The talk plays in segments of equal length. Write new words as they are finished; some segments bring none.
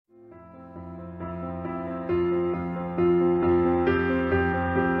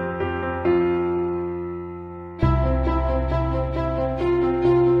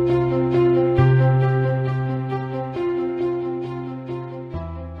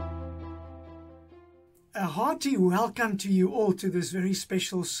hearty welcome to you all to this very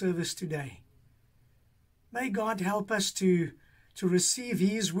special service today. May God help us to receive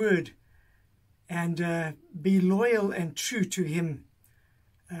His word and be loyal and true to Him.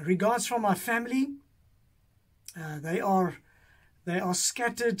 Regards from our family. They are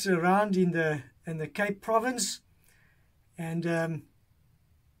scattered around in the Cape Province, and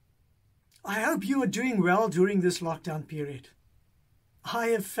I hope you are doing well during this lockdown period. I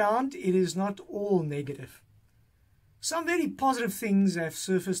have found it is not all negative. Some very positive things have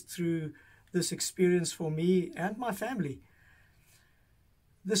surfaced through this experience for me and my family.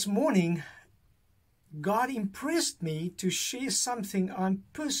 This morning, God impressed me to share something I'm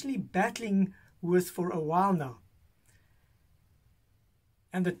personally battling with for a while now.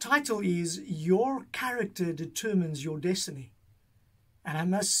 And the title is, Your Character Determines Your Destiny. And I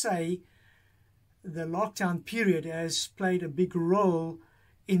must say, the lockdown period has played a big role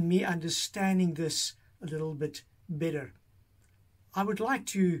in me understanding this a little bit better. I would like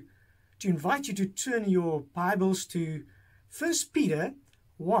to invite you to turn your Bibles to 1 Peter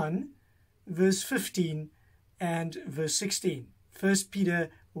 1, verse 15 and verse 16. 1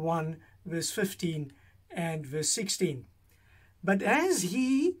 Peter 1, verse 15 and verse 16. But as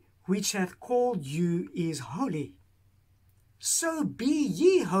He which hath called you is holy, so be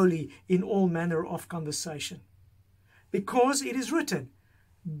ye holy in all manner of conversation. Because it is written,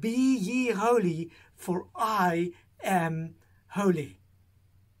 Be ye holy, for I am holy.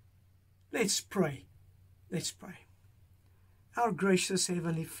 Let's pray. Let's pray. Our gracious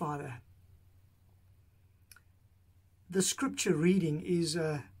Heavenly Father, the scripture reading is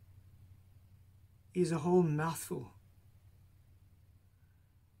a whole mouthful.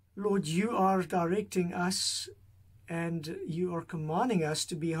 Lord, you are directing us and you are commanding us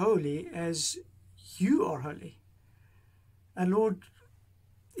to be holy as you are holy. And Lord,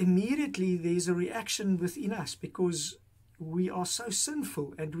 immediately there's a reaction within us because we are so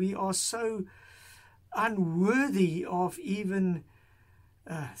sinful and we are so unworthy of even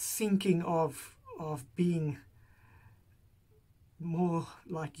thinking of being more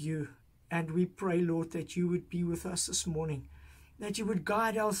like you. And we pray, Lord, that you would be with us this morning, that you would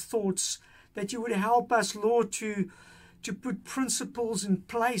guide our thoughts, that you would help us, Lord, to put principles in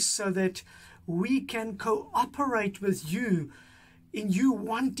place so that we can cooperate with you in you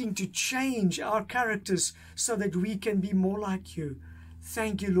wanting to change our characters so that we can be more like you.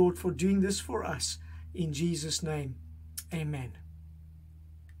 Thank you, Lord, for doing this for us. In Jesus' name, amen.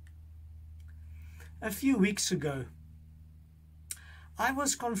 A few weeks ago, I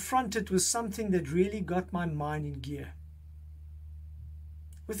was confronted with something that really got my mind in gear.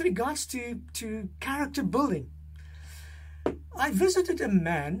 With regards to character building, I visited a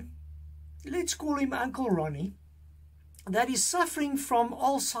man, let's call him Uncle Ronnie, that is suffering from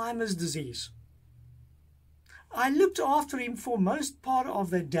Alzheimer's disease. I looked after him for most part of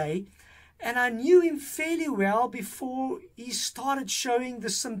the day, and I knew him fairly well before he started showing the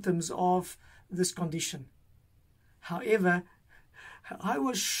symptoms of this condition. However, I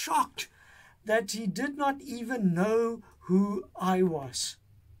was shocked that he did not even know who I was.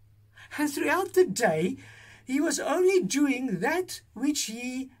 And throughout the day, he was only doing that which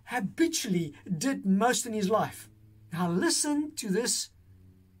he habitually did most in his life. Now listen to this.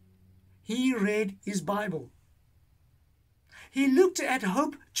 He read his Bible. He looked at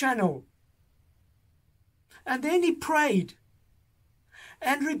Hope Channel. And then he prayed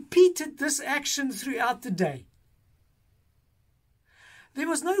and repeated this action throughout the day. There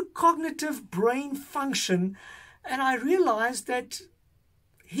was no cognitive brain function, and I realized that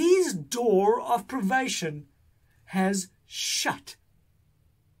his door of privation has shut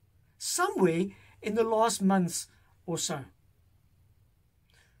somewhere in the last month or so.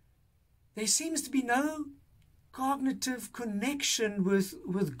 There seems to be no cognitive connection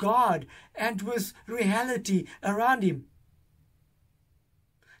with God and with reality around him.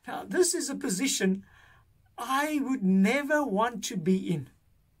 Now, this is a position I would never want to be in.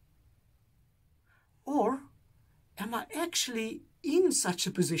 Or am I actually in such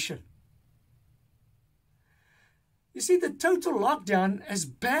a position? You see, the total lockdown, as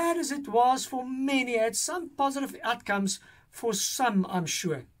bad as it was for many, had some positive outcomes for some, I'm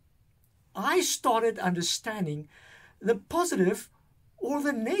sure. I started understanding the positive or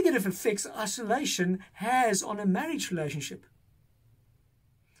the negative effects isolation has on a marriage relationship.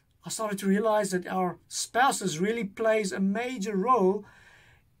 I started to realize that our spouses really plays a major role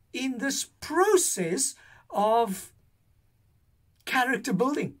in this process of character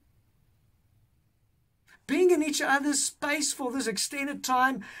building. Being in each other's space for this extended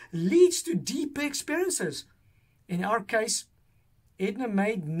time leads to deeper experiences. In our case, Edna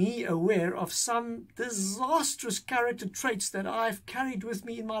made me aware of some disastrous character traits that I've carried with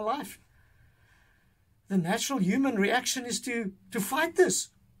me in my life. The natural human reaction is to fight this,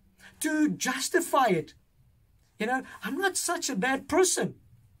 to justify it. I'm not such a bad person.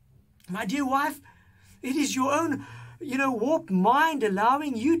 My dear wife, it is your own, warped mind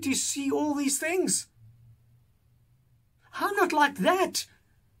allowing you to see all these things. I'm not like that.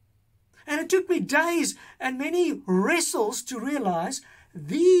 And it took me days and many wrestles to realize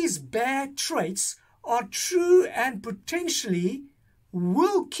these bad traits are true and potentially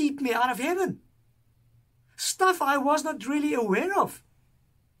will keep me out of heaven. Stuff I was not really aware of.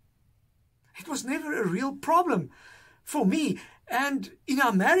 It was never a real problem for me and in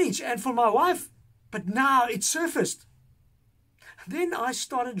our marriage and for my wife, but now it surfaced. Then I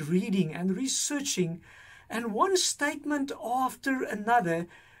started reading and researching, and one statement after another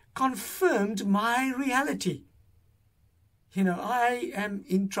confirmed my reality. I am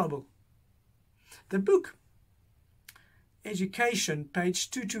in trouble. The book Education,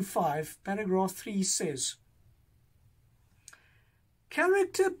 page 225, paragraph 3 says,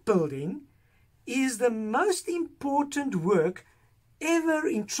 character building is the most important work ever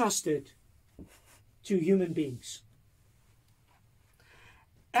entrusted to human beings.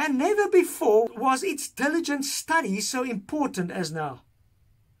 And never before was its diligent study so important as now.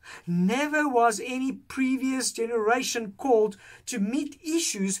 Never was any previous generation called to meet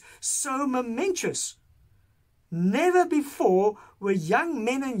issues so momentous. Never before were young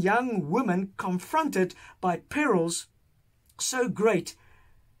men and young women confronted by perils so great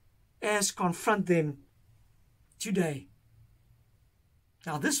as confront them today.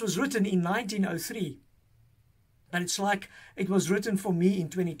 Now, this was written in 1903, but it's like it was written for me in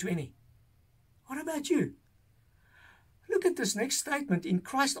 2020. What about you? Look at this next statement in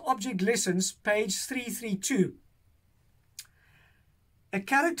Christ Object Lessons, page 332. A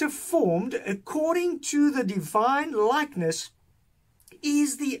character formed according to the divine likeness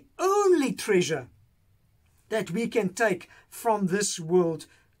is the only treasure that we can take from this world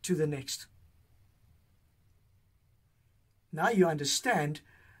to the next. Now you understand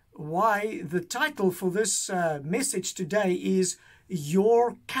why the title for this message today is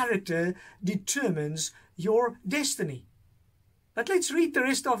Your Character Determines Your Destiny. But let's read the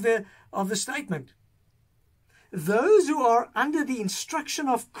rest of the statement. Those who are under the instruction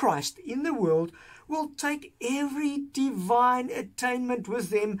of Christ in the world will take every divine attainment with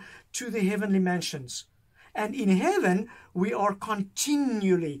them to the heavenly mansions. And in heaven, we are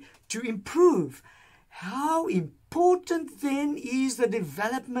continually to improve. How important then is the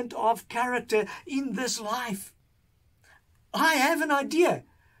development of character in this life? I have an idea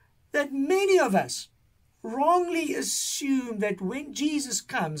that many of us wrongly assume that when Jesus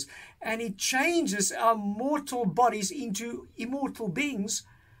comes and he changes our mortal bodies into immortal beings,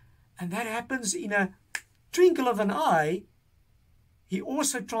 and that happens in a twinkle of an eye, he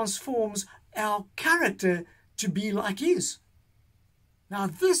also transforms our character to be like his. Now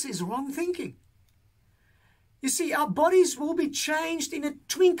this is wrong thinking. You see, our bodies will be changed in a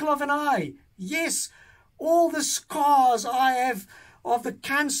twinkle of an eye. Yes, all the scars I have of the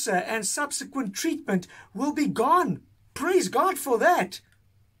cancer and subsequent treatment will be gone. Praise God for that.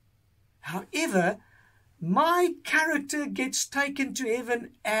 However, my character gets taken to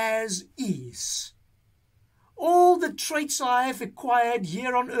heaven as is. All the traits I have acquired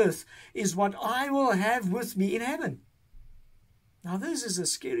here on earth is what I will have with me in heaven. Now this is a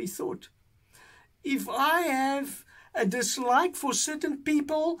scary thought. If I have a dislike for certain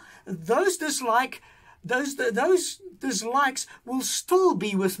people, those dislikes will still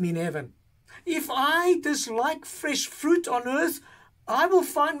be with me in heaven. If I dislike fresh fruit on earth, I will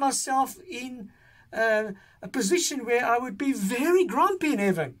find myself in a position where I would be very grumpy in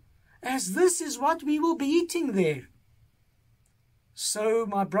heaven, as this is what we will be eating there. So,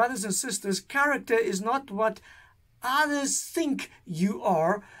 my brothers and sisters, character is not what others think you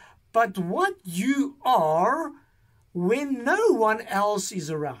are, but what you are when no one else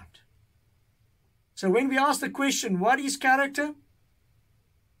is around. So when we ask the question, what is character?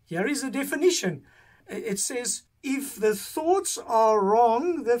 Here is a definition. It says, if the thoughts are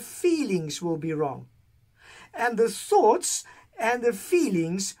wrong, the feelings will be wrong. And the thoughts and the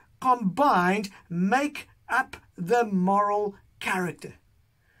feelings combined make up the moral character.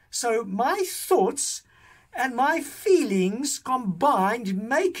 So my thoughts and my feelings combined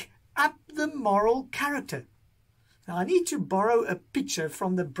make up the moral character. Now I need to borrow a picture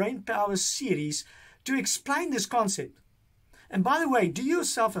from the Brain Power series to explain this concept. And by the way, do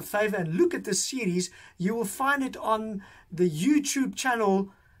yourself a favor and look at this series. You will find it on the YouTube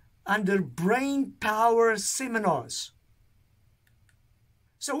channel under Brain Power Seminars.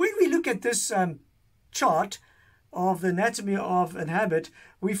 So when we look at this chart of the anatomy of a habit,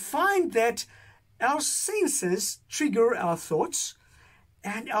 we find that our senses trigger our thoughts,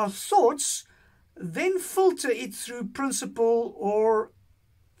 and our thoughts then filter it through principle or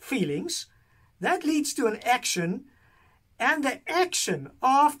feelings. That leads to an action, and the action,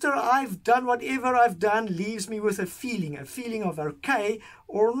 after I've done whatever I've done, leaves me with a feeling of okay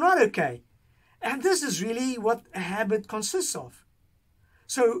or not okay. And this is really what a habit consists of.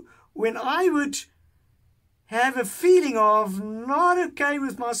 So when I would have a feeling of not okay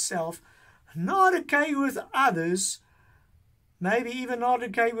with myself, not okay with others, maybe even not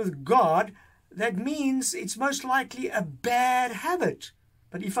okay with God, that means it's most likely a bad habit.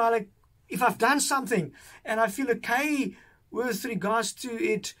 But if I've done something and I feel okay with regards to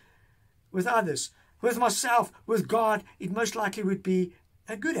it with others, with myself, with God, it most likely would be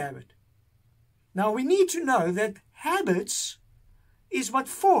a good habit. Now we need to know that habits is what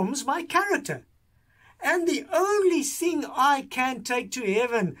forms my character. And the only thing I can take to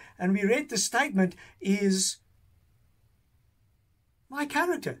heaven, and we read the statement, is my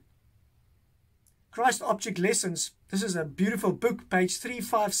character. Christ Object Lessons, this is a beautiful book, page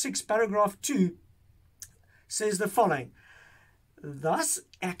 356, paragraph 2, says the following: thus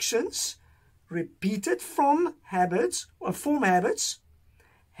actions repeated from habits, or form habits,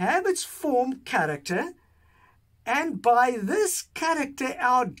 habits form character, and by this character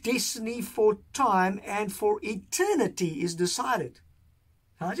our destiny for time and for eternity is decided.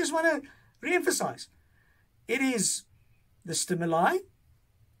 Now, I just want to re-emphasize, it is the stimuli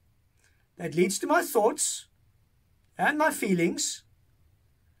that leads to my thoughts and my feelings,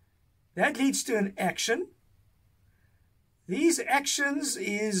 that leads to an action. These actions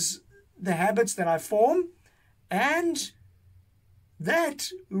is the habits that I form, and that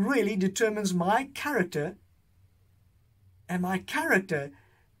really determines my character, and my character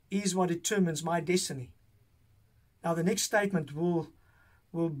is what determines my destiny. Now the next statement will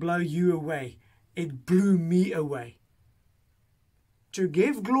blow you away. It blew me away. To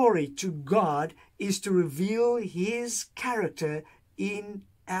give glory to God is to reveal His character in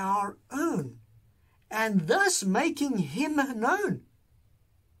our own, and thus making Him known.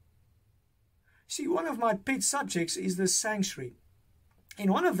 See, one of my pet subjects is the sanctuary.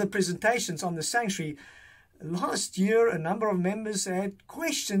 In one of the presentations on the sanctuary last year, a number of members had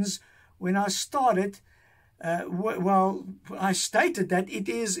questions when I started. I stated that it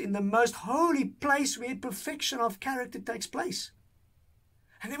is in the most holy place where perfection of character takes place.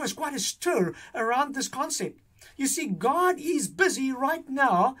 And there was quite a stir around this concept. You see, God is busy right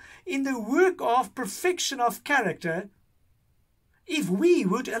now in the work of perfection of character if we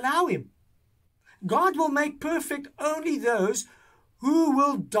would allow Him. God will make perfect only those who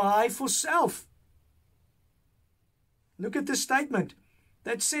will die for self. Look at this statement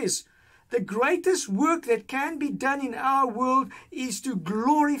that says, the greatest work that can be done in our world is to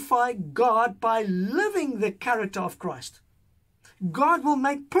glorify God by living the character of Christ. God will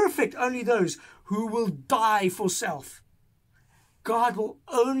make perfect only those who will die for self. God will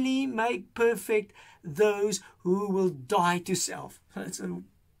only make perfect those who will die to self.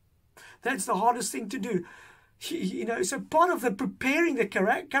 That's the hardest thing to do. So part of the preparing the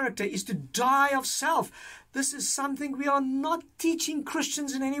character is to die of self. This is something we are not teaching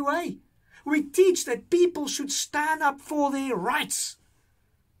Christians in any way. We teach that people should stand up for their rights.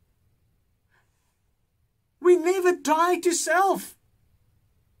 We never die to self.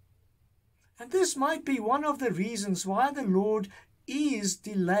 And this might be one of the reasons why the Lord is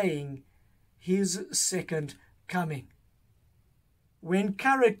delaying His second coming. When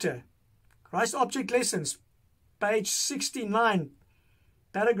character, Christ Object Lessons, page 69,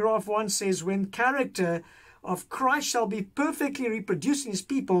 paragraph 1 says, when character of Christ shall be perfectly reproduced in His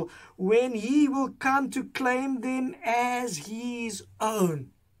people, when He will come to claim them as His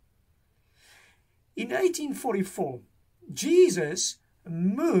own. In 1844, Jesus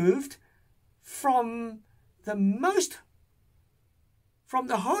moved from the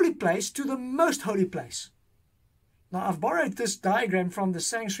holy place to the most holy place. Now, I've borrowed this diagram from the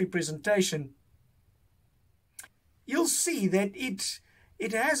sanctuary presentation. You'll see that it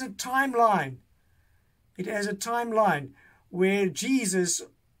has a timeline. It has a timeline where Jesus,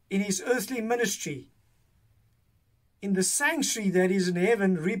 in His earthly ministry, in the sanctuary that is in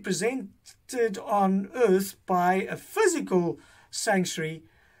heaven, represented on earth by a physical sanctuary,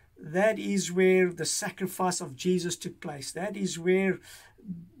 that is where the sacrifice of Jesus took place. That is where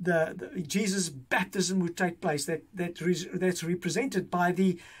the Jesus' baptism would take place. That's represented by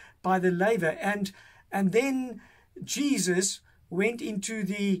the laver, and then Jesus went into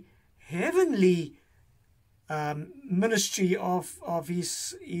the heavenly ministry of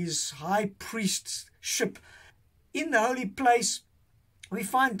his high priestship. In the holy place, we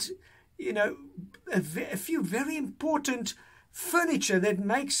find, a few very important furniture that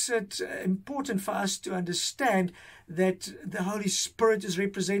makes it important for us to understand that the Holy Spirit is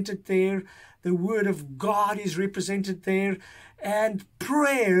represented there, the Word of God is represented there, and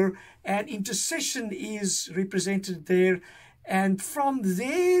prayer and intercession is represented there. And from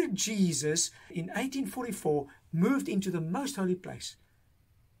there, Jesus, in 1844, moved into the most holy place.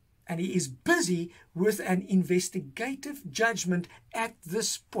 And he is busy with an investigative judgment at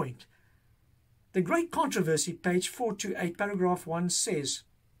this point. The Great Controversy, page 428, paragraph 1, says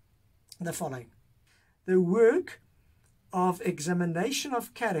the following: the work of examination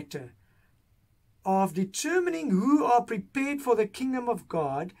of character, of determining who are prepared for the kingdom of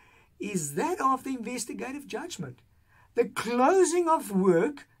God, is that of the investigative judgment, the closing of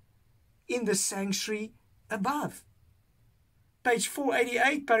work in the sanctuary above. Page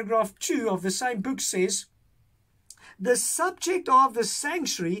 488, paragraph 2 of the same book says, the subject of the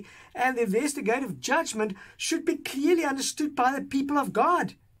sanctuary and the investigative judgment should be clearly understood by the people of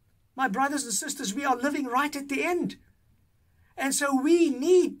God. My brothers and sisters, we are living right at the end. And so we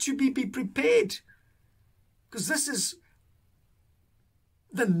need to be prepared, because this is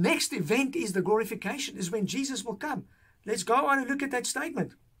the next event, is the glorification, is when Jesus will come. Let's go on and look at that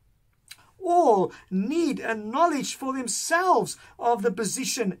statement. All need a knowledge for themselves of the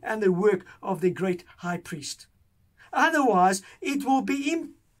position and the work of the great high priest. Otherwise, it will be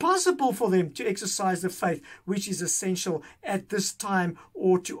impossible for them to exercise the faith which is essential at this time,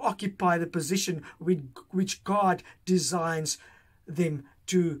 or to occupy the position which God designs them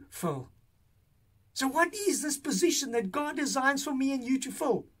to fill. So what is this position that God designs for me and you to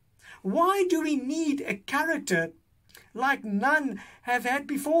fill? Why do we need a character like none have had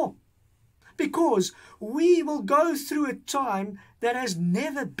before? Because we will go through a time that has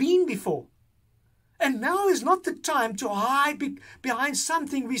never been before. And now is not the time to hide behind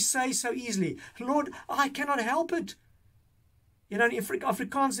something we say so easily. Lord, I cannot help it. In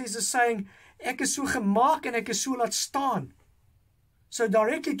Afrikaans there's a saying, ek is so gemaak en ek is so laat staan. So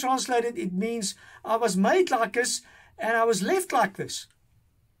directly translated, it means I was made like this and I was left like this.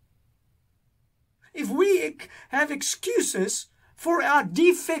 If we have excuses for our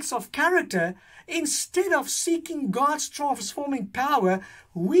defects of character, instead of seeking God's transforming power,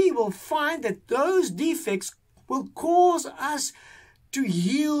 we will find that those defects will cause us to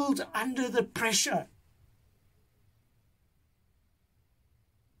yield under the pressure.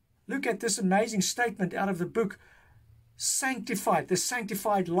 Look at this amazing statement out of the book Sanctified, the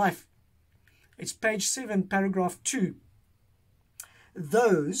Sanctified Life. It's page 7, paragraph 2.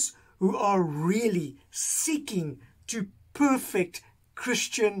 Those who are really seeking to perfect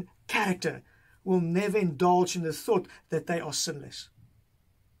Christian character will never indulge in the thought that they are sinless.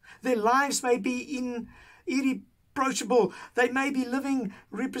 Their lives may be irreproachable. They may be living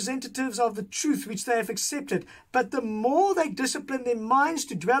representatives of the truth which they have accepted. But the more they discipline their minds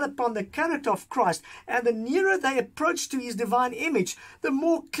to dwell upon the character of Christ, and the nearer they approach to his divine image, the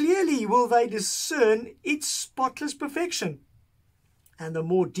more clearly will they discern its spotless perfection. And the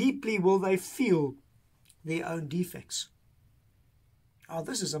more deeply will they feel their own defects. Oh,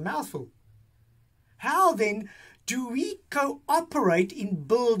 this is a mouthful. How then do we cooperate in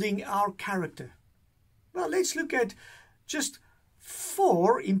building our character? Well, let's look at just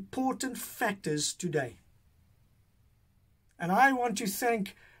 4 important factors today. And I want to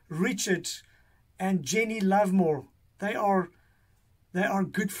thank Richard and Jenny Lovemore. They are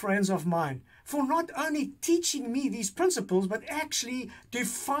good friends of mine, for not only teaching me these principles, but actually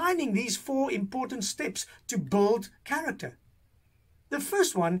defining these 4 important steps to build character. The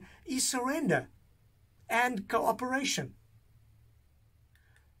first one is surrender and cooperation.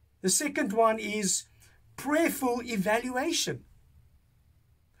 The second one is prayerful evaluation.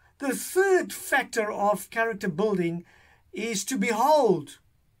 The third factor of character building is to behold.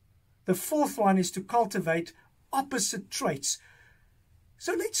 The fourth one is to cultivate opposite traits.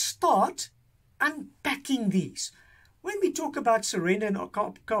 So let's start unpacking these. When we talk about surrender and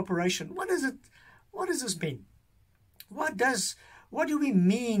cooperation, what does this mean? What do we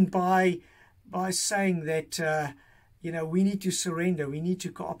mean by saying that we need to surrender, we need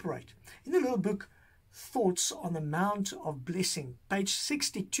to cooperate? In the little book Thoughts on the Mount of Blessing, page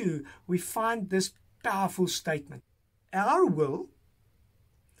 62, we find this powerful statement. Our will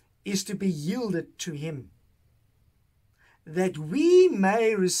is to be yielded to him, that we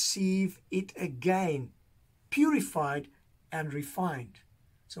may receive it again, purified and refined.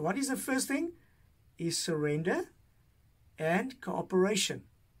 So what is the first thing? Is surrender and cooperation.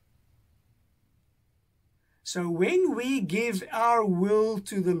 So when we give our will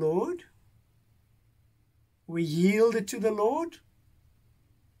to the Lord, we yield it to the Lord,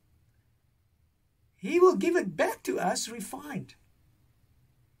 He will give it back to us refined.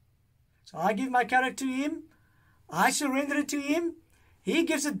 So I give my character to Him, I surrender it to Him, He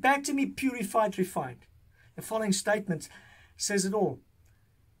gives it back to me purified, refined. The following statement says it all.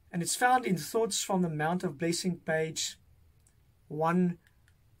 And it's found in Thoughts from the Mount of Blessing, page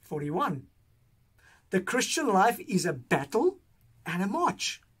 141. The Christian life is a battle and a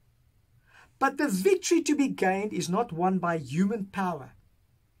march. But the victory to be gained is not won by human power.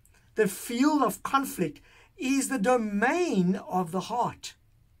 The field of conflict is the domain of the heart.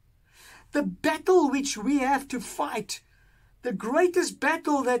 The battle which we have to fight, the greatest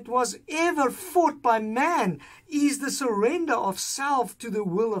battle that was ever fought by man, is the surrender of self to the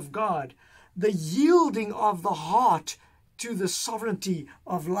will of God, the yielding of the heart to the sovereignty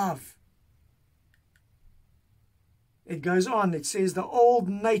of love. It goes on, it says, the old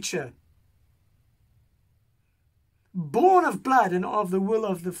nature, born of blood and of the will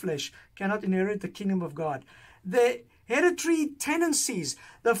of the flesh, cannot inherit the kingdom of God. The hereditary tendencies,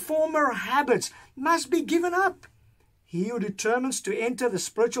 the former habits, must be given up. He who determines to enter the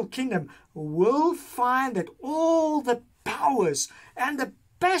spiritual kingdom will find that all the powers and the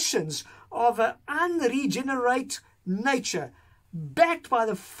passions of an unregenerate nature, backed by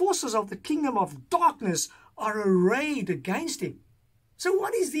the forces of the kingdom of darkness, are arrayed against him. So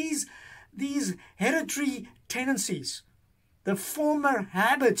what is these hereditary tendencies? The former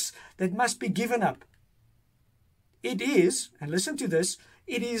habits that must be given up. It is, and listen to this,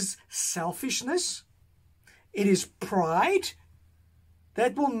 it is selfishness, it is pride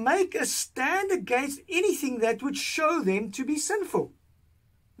that will make a stand against anything that would show them to be sinful.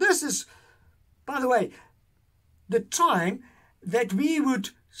 This is, by the way, the time that we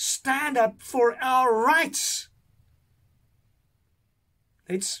would stand up for our rights.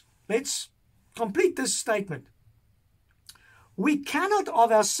 Let's complete this statement. We cannot of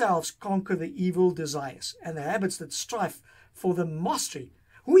ourselves conquer the evil desires and the habits that strive for the mastery.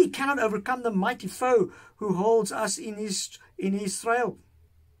 We cannot overcome the mighty foe who holds us in his thrall.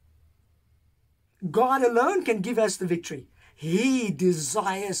 God alone can give us the victory. He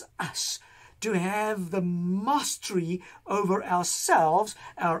desires us to have the mastery over ourselves,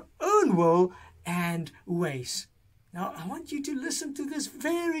 our own will and ways. Now, I want you to listen to this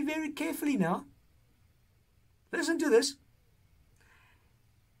very, very carefully now. Listen to this.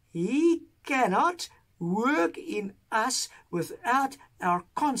 He cannot work in us without our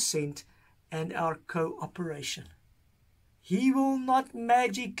consent and our cooperation. He will not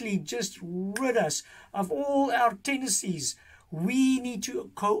magically just rid us of all our tendencies. We need to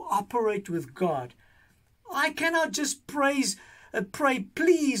cooperate with God. I cannot just pray,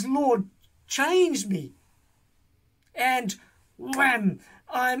 please, Lord, change me. And wham,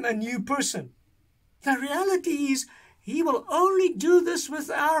 I'm a new person. The reality is, He will only do this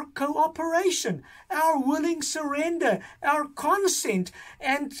with our cooperation, our willing surrender, our consent.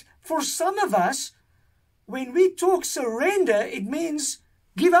 And for some of us, when we talk surrender, it means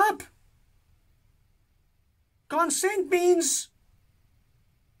give up. Consent means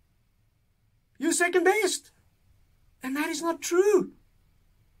you're second best. And that is not true.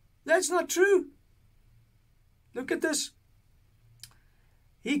 That's not true. Look at this.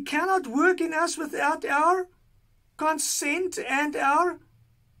 He cannot work in us without our consent and our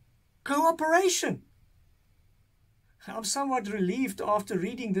cooperation. I'm somewhat relieved after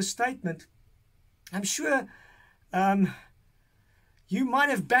reading this statement. I'm sure you might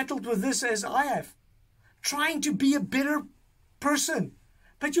have battled with this as I have, trying to be a better person,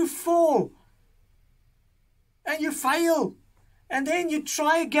 but you fall and you fail, and then you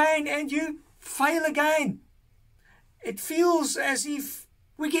try again and you fail again. It feels as if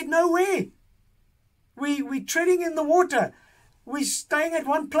we get nowhere. We're treading in the water. We're staying at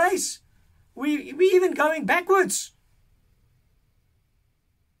one place. We're even going backwards.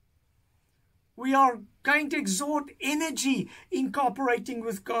 We are going to exert energy in cooperating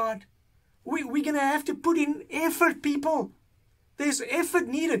with God. We're going to have to put in effort, people. There's effort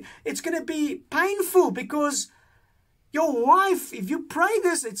needed. It's going to be painful because your wife, if you pray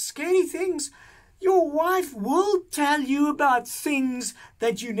this, it's scary things. Your wife will tell you about things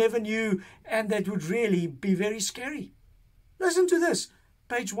that you never knew and that would really be very scary. Listen to this.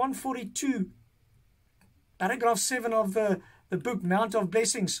 Page 142, paragraph 7 of the book Mount of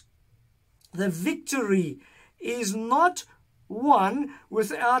Blessings. The victory is not won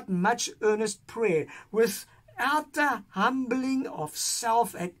without much earnest prayer, without the humbling of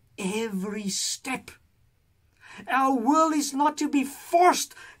self at every step. Our will is not to be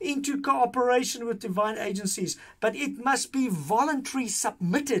forced into cooperation with divine agencies, but it must be voluntary,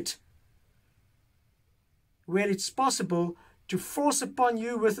 submitted. Where it's possible to force upon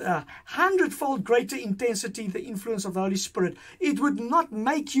you with 100-fold greater intensity the influence of the Holy Spirit, it would not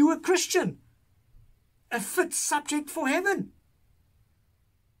make you a Christian, a fit subject for heaven.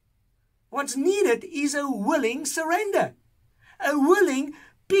 What's needed is a willing surrender, a willing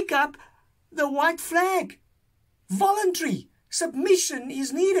pick up the white flag. Voluntary submission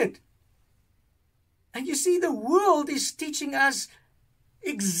is needed. And you see, the world is teaching us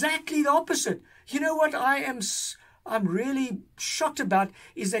exactly the opposite. You know what I'm really shocked about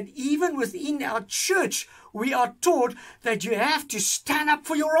is that even within our church, we are taught that you have to stand up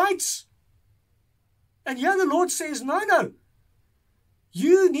for your rights. And here the Lord says, no.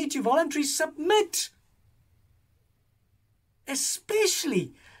 You need to voluntarily submit.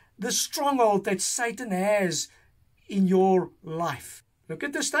 Especially the stronghold that Satan has in your life. Look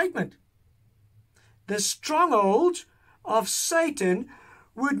at the statement. The stronghold of Satan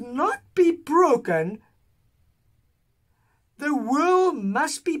would not be broken. The will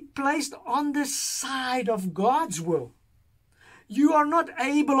must be placed on the side of God's will. You are not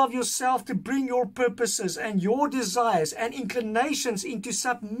able of yourself to bring your purposes and your desires and inclinations into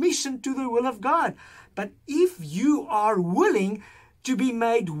submission to the will of God. But if you are willing to be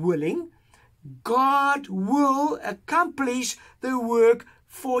made willing, God will accomplish the work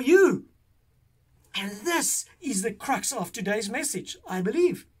for you. And this is the crux of today's message, I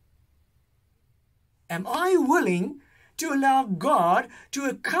believe. Am I willing to allow God to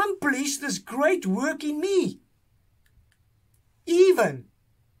accomplish this great work in me? Even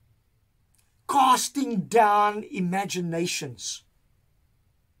casting down imaginations.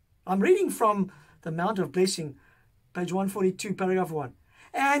 I'm reading from the Mount of Blessing, page 142, paragraph 1.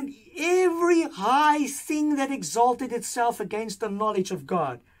 And every high thing that exalted itself against the knowledge of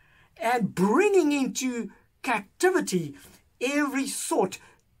God, and bringing into captivity every thought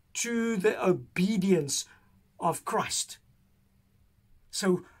to the obedience of Christ.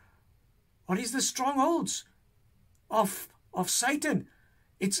 So, what is the strongholds of Satan?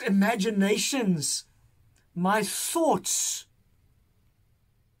 It's imaginations, my thoughts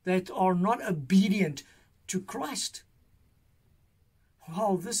that are not obedient to Christ.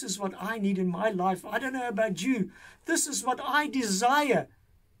 Well, this is what I need in my life. I don't know about you. This is what I desire.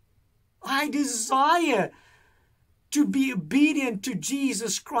 I desire to be obedient to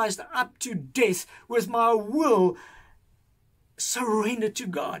Jesus Christ up to death with my will surrendered to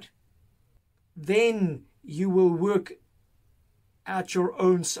God. Then you will work out your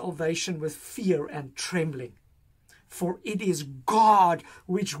own salvation with fear and trembling. For it is God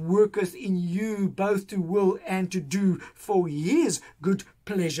which worketh in you both to will and to do for his good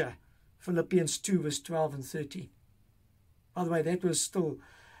pleasure. Philippians 2 verse 12 and 13. By the way, that was still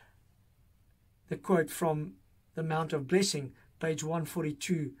the quote from the Mount of Blessing, page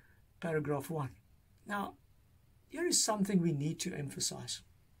 142, paragraph 1. Now, here is something we need to emphasize.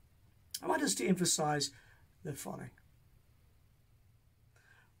 I want us to emphasize the following.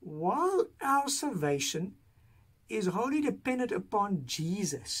 While our salvation is wholly dependent upon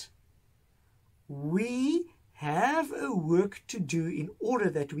Jesus, we have a work to do in order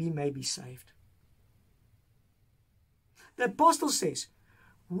that we may be saved. The apostle says,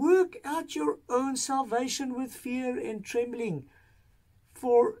 work out your own salvation with fear and trembling,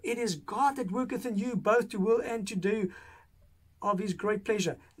 for it is God that worketh in you both to will and to do of his great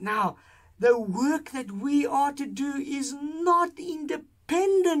pleasure. Now, the work that we are to do is not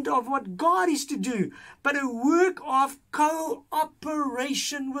independent of what God is to do, but a work of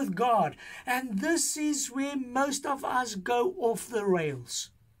cooperation with God. And this is where most of us go off the rails.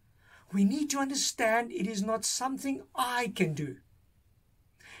 We need to understand it is not something I can do.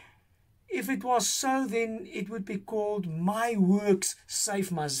 If it was so, then it would be called my works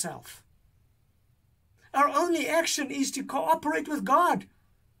save myself. Our only action is to cooperate with God.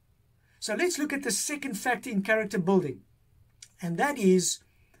 So let's look at the second factor in character building, and that is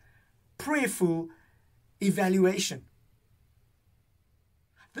prayerful evaluation.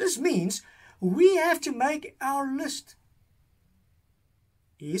 This means we have to make our list.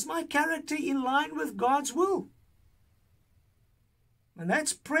 Is my character in line with God's will? And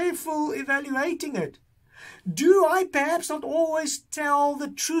that's prayerful evaluating it. Do I perhaps not always tell the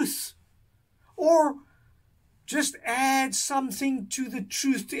truth? Or just add something to the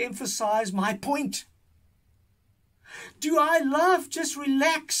truth to emphasize my point? Do I love just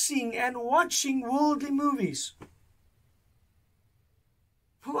relaxing and watching worldly movies?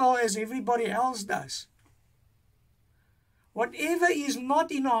 Well, as everybody else does. Whatever is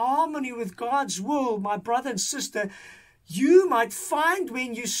not in harmony with God's will, my brother and sister, you might find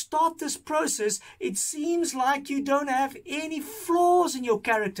when you start this process, it seems like you don't have any flaws in your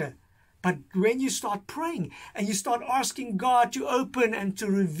character. But when you start praying and you start asking God to open and to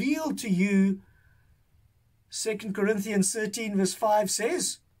reveal to you, 2 Corinthians 13 verse 5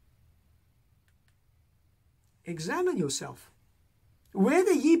 says, examine yourself.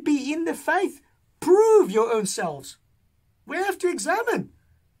 Whether ye be in the faith, prove your own selves. We have to examine.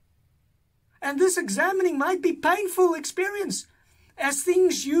 And this examining might be painful experience, as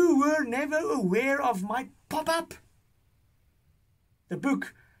things you were never aware of might pop up. The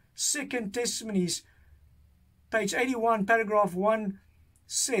book Second Testimonies, page 81, paragraph 1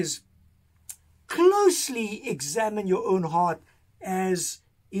 says, closely examine your own heart as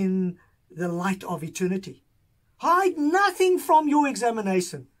in the light of eternity. Hide nothing from your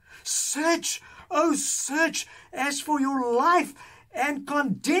examination. Search, oh search, as for your life, and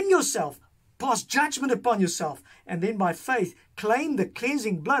condemn yourself. Pass judgment upon yourself, and then by faith claim the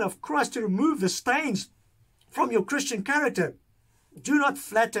cleansing blood of Christ to remove the stains from your Christian character. Do not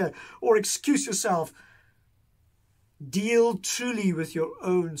flatter or excuse yourself. Deal truly with your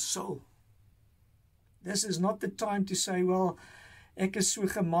own soul. This is not the time to say, well, ek is so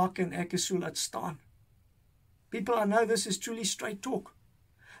gemaak en ek is so laat staan. People, I know this is truly straight talk.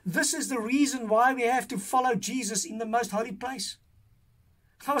 This is the reason why we have to follow Jesus in the most holy place.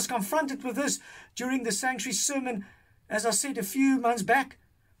 I was confronted with this during the sanctuary sermon, as I said a few months back.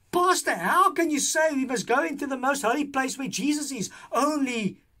 Pastor, how can you say we must go into the most holy place where Jesus is?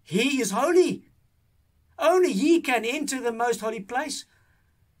 Only He is holy. Only He can enter the most holy place.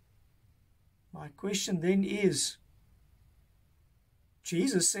 My question then is,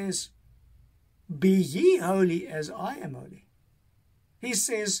 Jesus says, be ye holy as I am holy. He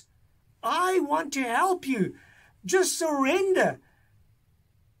says, I want to help you. Just surrender.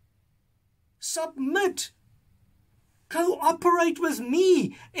 Submit. Cooperate with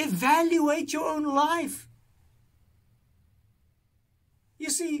me. Evaluate your own life. You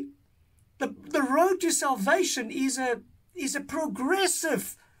see, the road to salvation is a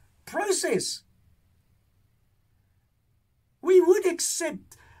progressive process. We would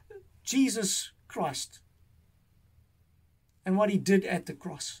accept Jesus Christ and what He did at the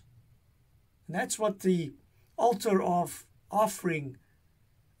cross. And that's what the altar of offering,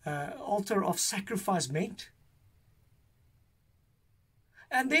 altar of sacrifice meant.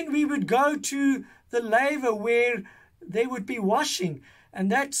 And then we would go to the laver where there would be washing,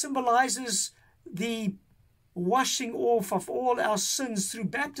 and that symbolizes the washing off of all our sins through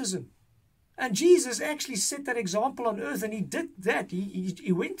baptism. And Jesus actually set that example on earth, and He did that.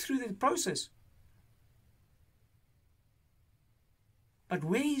 He went through the process. But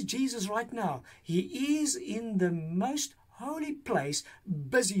where is Jesus right now? He is in the most holy place,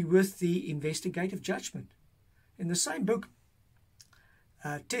 busy with the investigative judgment. In the same book,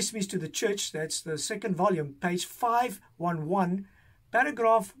 Testimonies to the Church, that's the second volume, page 511,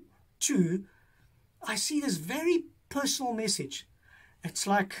 paragraph 2, I see this very personal message. It's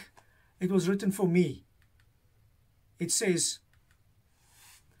like it was written for me. It says,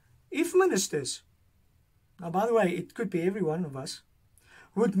 if ministers, now by the way, it could be every one of us,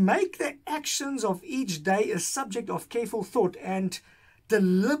 would make the actions of each day a subject of careful thought and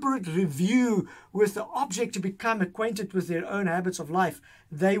deliberate review with the object to become acquainted with their own habits of life,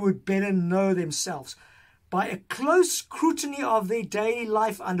 they would better know themselves. By a close scrutiny of their daily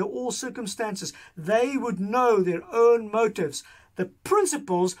life under all circumstances, they would know their own motives, the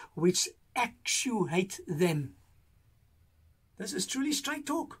principles which actuate them. This is truly straight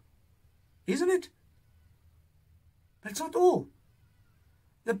talk, isn't it? That's not all.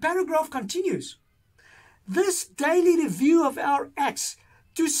 The paragraph continues. This daily review of our acts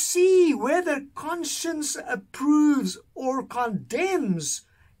to see whether conscience approves or condemns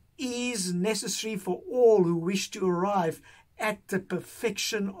is necessary for all who wish to arrive at the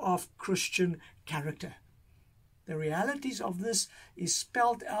perfection of Christian character. The realities of this is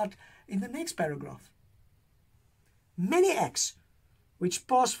spelled out in the next paragraph. Many acts which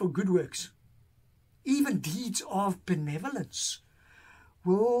pass for good works, even deeds of benevolence,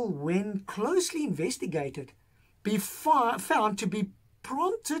 will, when closely investigated, be found to be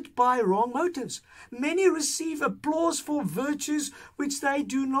prompted by wrong motives. Many receive applause for virtues which they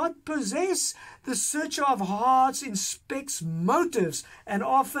do not possess. The searcher of hearts inspects motives, and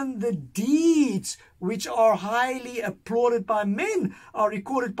often the deeds which are highly applauded by men are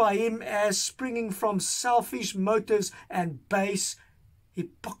recorded by him as springing from selfish motives and base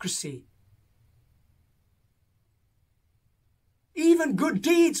hypocrisy. Even good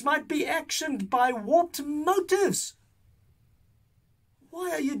deeds might be actioned by warped motives.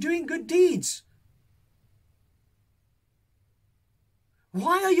 Why are you doing good deeds?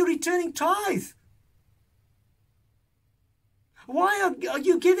 Why are you returning tithe? Why are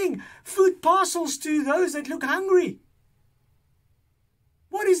you giving food parcels to those that look hungry?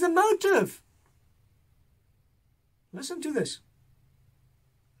 What is the motive? Listen to this.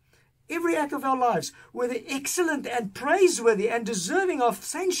 Every act of our lives, whether excellent and praiseworthy and deserving of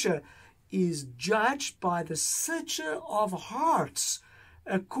censure, is judged by the searcher of hearts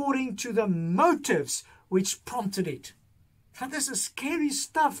according to the motives which prompted it. Now, this is scary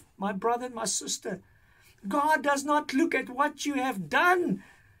stuff, my brother and my sister. God does not look at what you have done,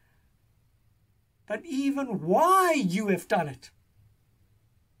 but even why you have done it.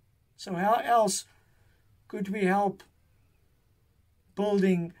 So how else could we help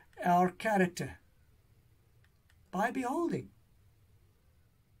building our character? By beholding.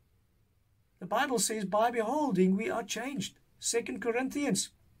 The Bible says, by beholding we are changed. 2 Corinthians.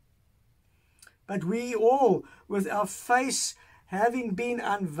 But we all, with our face having been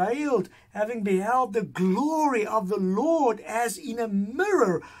unveiled, having beheld the glory of the Lord as in a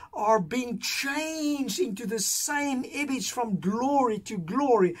mirror, are being changed into the same image from glory to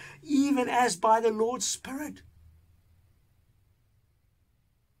glory, even as by the Lord's Spirit.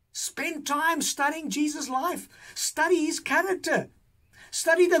 Spend time studying Jesus' life. Study his character.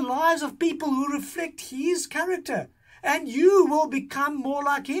 Study the lives of people who reflect his character, and you will become more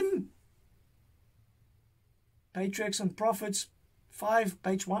like him. Patriarchs and Prophets 5,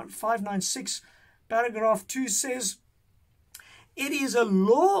 page 596, paragraph 2 says, "It is a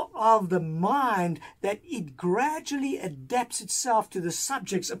law of the mind that it gradually adapts itself to the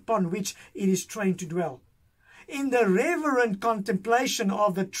subjects upon which it is trained to dwell. In the reverent contemplation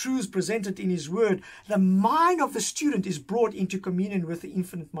of the truths presented in his word, the mind of the student is brought into communion with the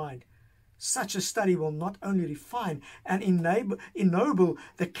infinite mind. Such a study will not only refine and ennoble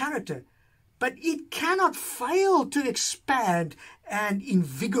the character, but it cannot fail to expand and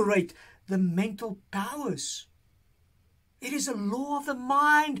invigorate the mental powers. It is a law of the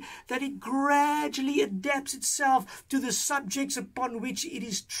mind that it gradually adapts itself to the subjects upon which it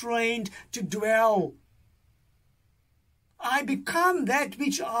is trained to dwell. I become that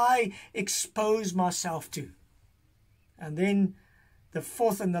which I expose myself to." And then the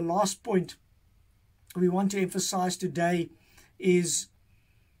fourth and the last point we want to emphasize today is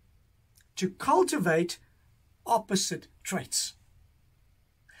to cultivate opposite traits.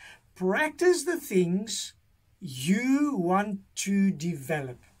 Practice the things you want to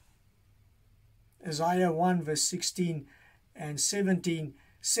develop. Isaiah 1 verse 16 and 17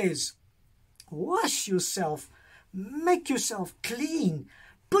 says, "Wash yourself, make yourself clean,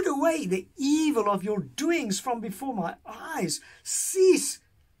 put away the evil of your doings from before my eyes, cease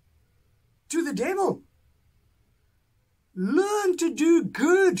to the devil. Learn to do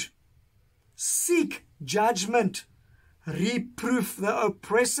good, seek judgment, reproof the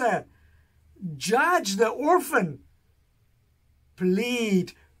oppressor, judge the orphan,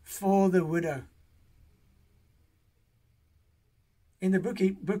 plead for the widow." In the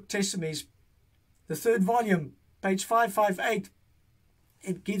book Testimonies, the third volume, page 558,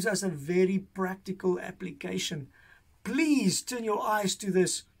 it gives us a very practical application. Please turn your eyes to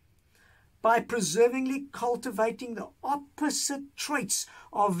this. By perseveringly cultivating the opposite traits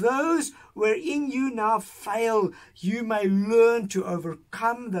of those wherein you now fail, you may learn to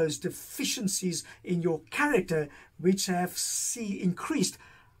overcome those deficiencies in your character which have increased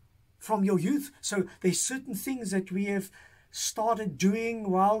from your youth. So there's certain things that we have started doing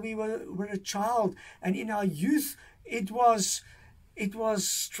while we were a child, and in our youth it was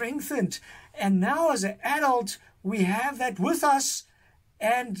strengthened, and now as an adult we have that with us,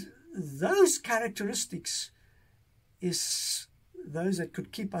 and those characteristics is those that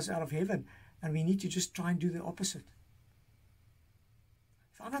could keep us out of heaven, and we need to just try and do the opposite.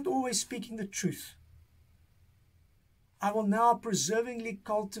 If I'm not always speaking the truth, I will now perseveringly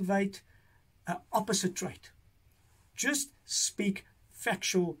cultivate an opposite trait. Just speak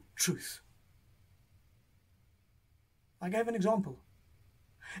factual truth. I gave an example.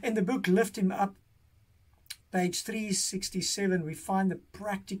 In the book Lift Him Up, page 367, we find the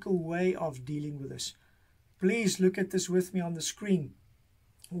practical way of dealing with this. Please look at this with me on the screen.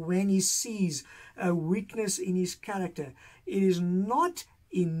 When he sees a weakness in his character, it is not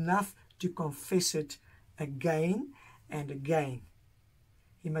enough to confess it again and again.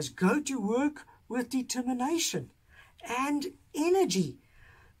 He must go to work with determination and energy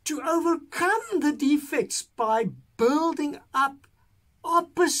to overcome the defects by building up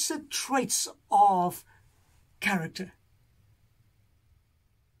opposite traits of character.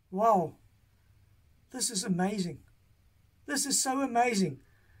 Wow, this is amazing. This is so amazing.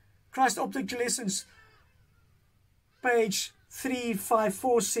 Christ Optical Lessons, page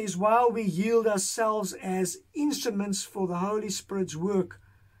 354 says, while we yield ourselves as instruments for the Holy Spirit's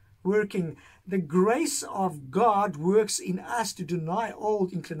working, the grace of God works in us to deny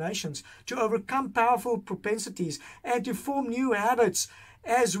old inclinations, to overcome powerful propensities, and to form new habits.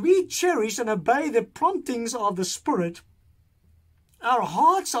 As we cherish and obey the promptings of the Spirit, our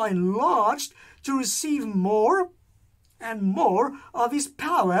hearts are enlarged to receive more and more of His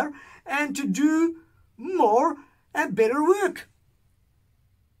power and to do more and better work.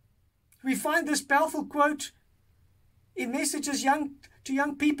 We find this powerful quote in Messages to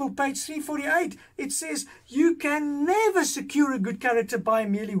Young People, page 348. It says, you can never secure a good character by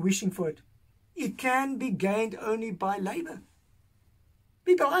merely wishing for it. It can be gained only by labor.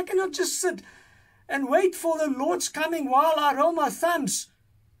 People, I cannot just sit and wait for the Lord's coming while I roll my thumbs,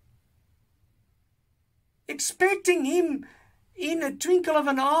 expecting Him in a twinkle of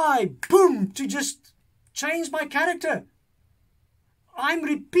an eye, boom, to just change my character. I'm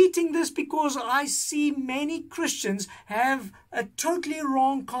repeating this because I see many Christians have a totally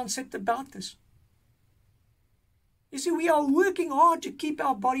wrong concept about this. You see, we are working hard to keep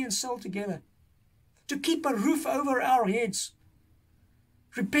our body and soul together, to keep a roof over our heads,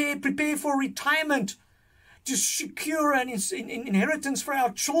 prepare for retirement, to secure an inheritance for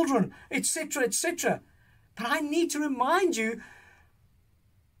our children, etc., etc. But I need to remind you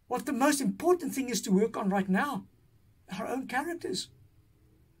what the most important thing is to work on right now: our own characters.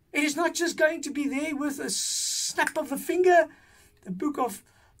 It is not just going to be there with a snap of the finger. The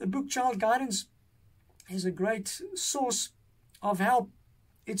book Child Guidance is a great source of help.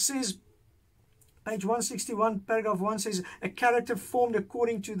 It says, page 161, paragraph 1 says, a character formed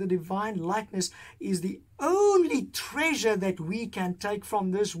according to the divine likeness is the only treasure that we can take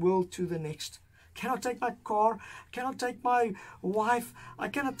from this world to the next. I cannot take my car, I cannot take my wife, I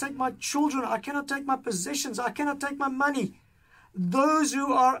cannot take my children, I cannot take my possessions, I cannot take my money. Those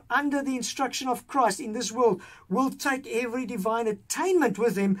who are under the instruction of Christ in this world will take every divine attainment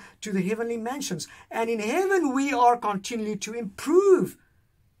with them to the heavenly mansions. And in heaven we are continually to improve.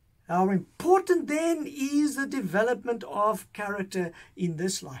 How important then is the development of character in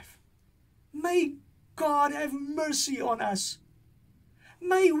this life. May God have mercy on us.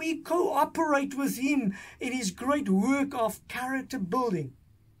 May we cooperate with Him in His great work of character building.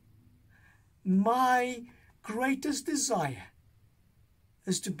 My greatest desire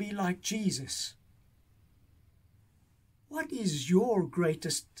is to be like Jesus. What is your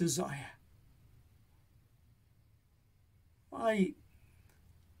greatest desire? My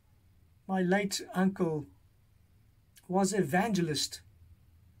late uncle was an evangelist,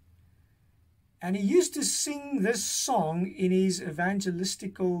 and he used to sing this song in his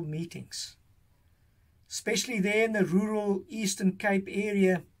evangelistical meetings, especially there in the rural Eastern Cape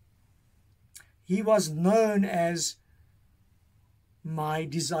area. He was known as My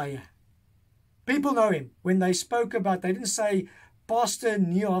Desire. People know him. When they spoke about, they didn't say Pastor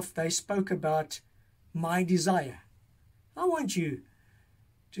Neuhoff, they spoke about My Desire. I want you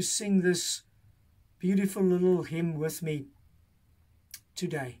to sing this beautiful little hymn with me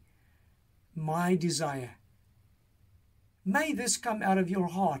today. My Desire. May this come out of your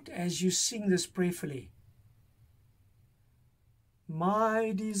heart as you sing this prayerfully.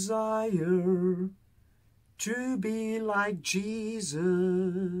 My desire to be like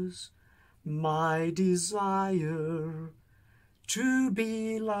Jesus, my desire to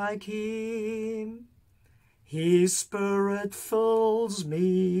be like Him. His Spirit fills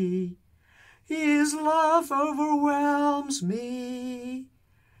me, His love overwhelms me,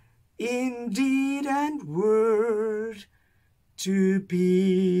 in deed and word to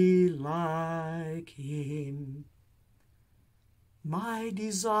be like Him. My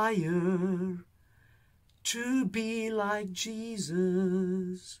desire to be like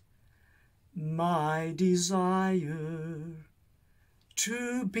Jesus, my desire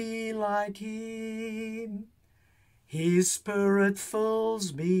to be like Him. His Spirit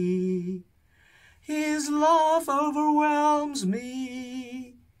fills me, His love overwhelms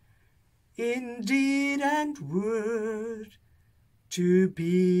me, in deed and word to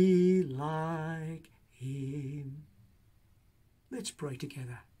be like Him. Let's pray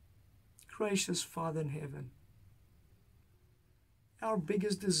together. Gracious Father in heaven, our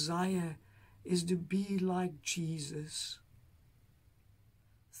biggest desire is to be like Jesus.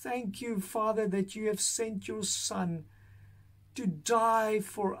 Thank you, Father, that you have sent your Son to die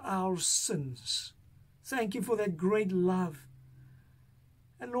for our sins. Thank you for that great love.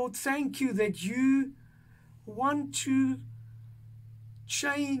 And Lord, thank you that you want to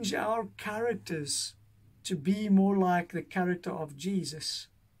change our characters to be more like the character of Jesus.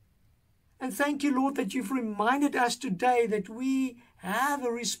 And thank you, Lord, that you've reminded us today that we have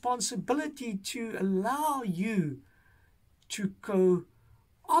a responsibility to allow you to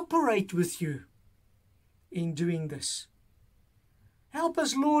cooperate with you in doing this. Help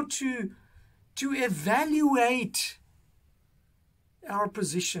us, Lord, to evaluate our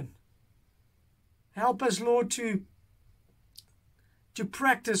position. Help us, Lord, to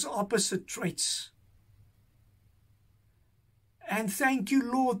practice opposite traits. And thank you,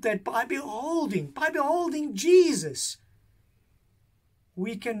 Lord, that by beholding Jesus,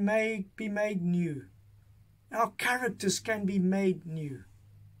 we can be made new. Our characters can be made new.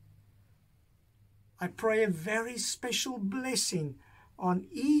 I pray a very special blessing on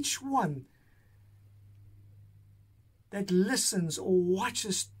each one that listens or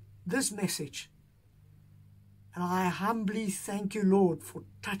watches this message. And I humbly thank you, Lord, for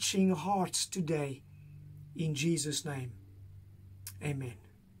touching hearts today. In Jesus' name, amen.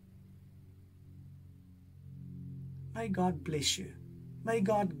 May God bless you. May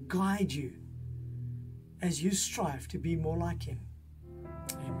God guide you as you strive to be more like Him.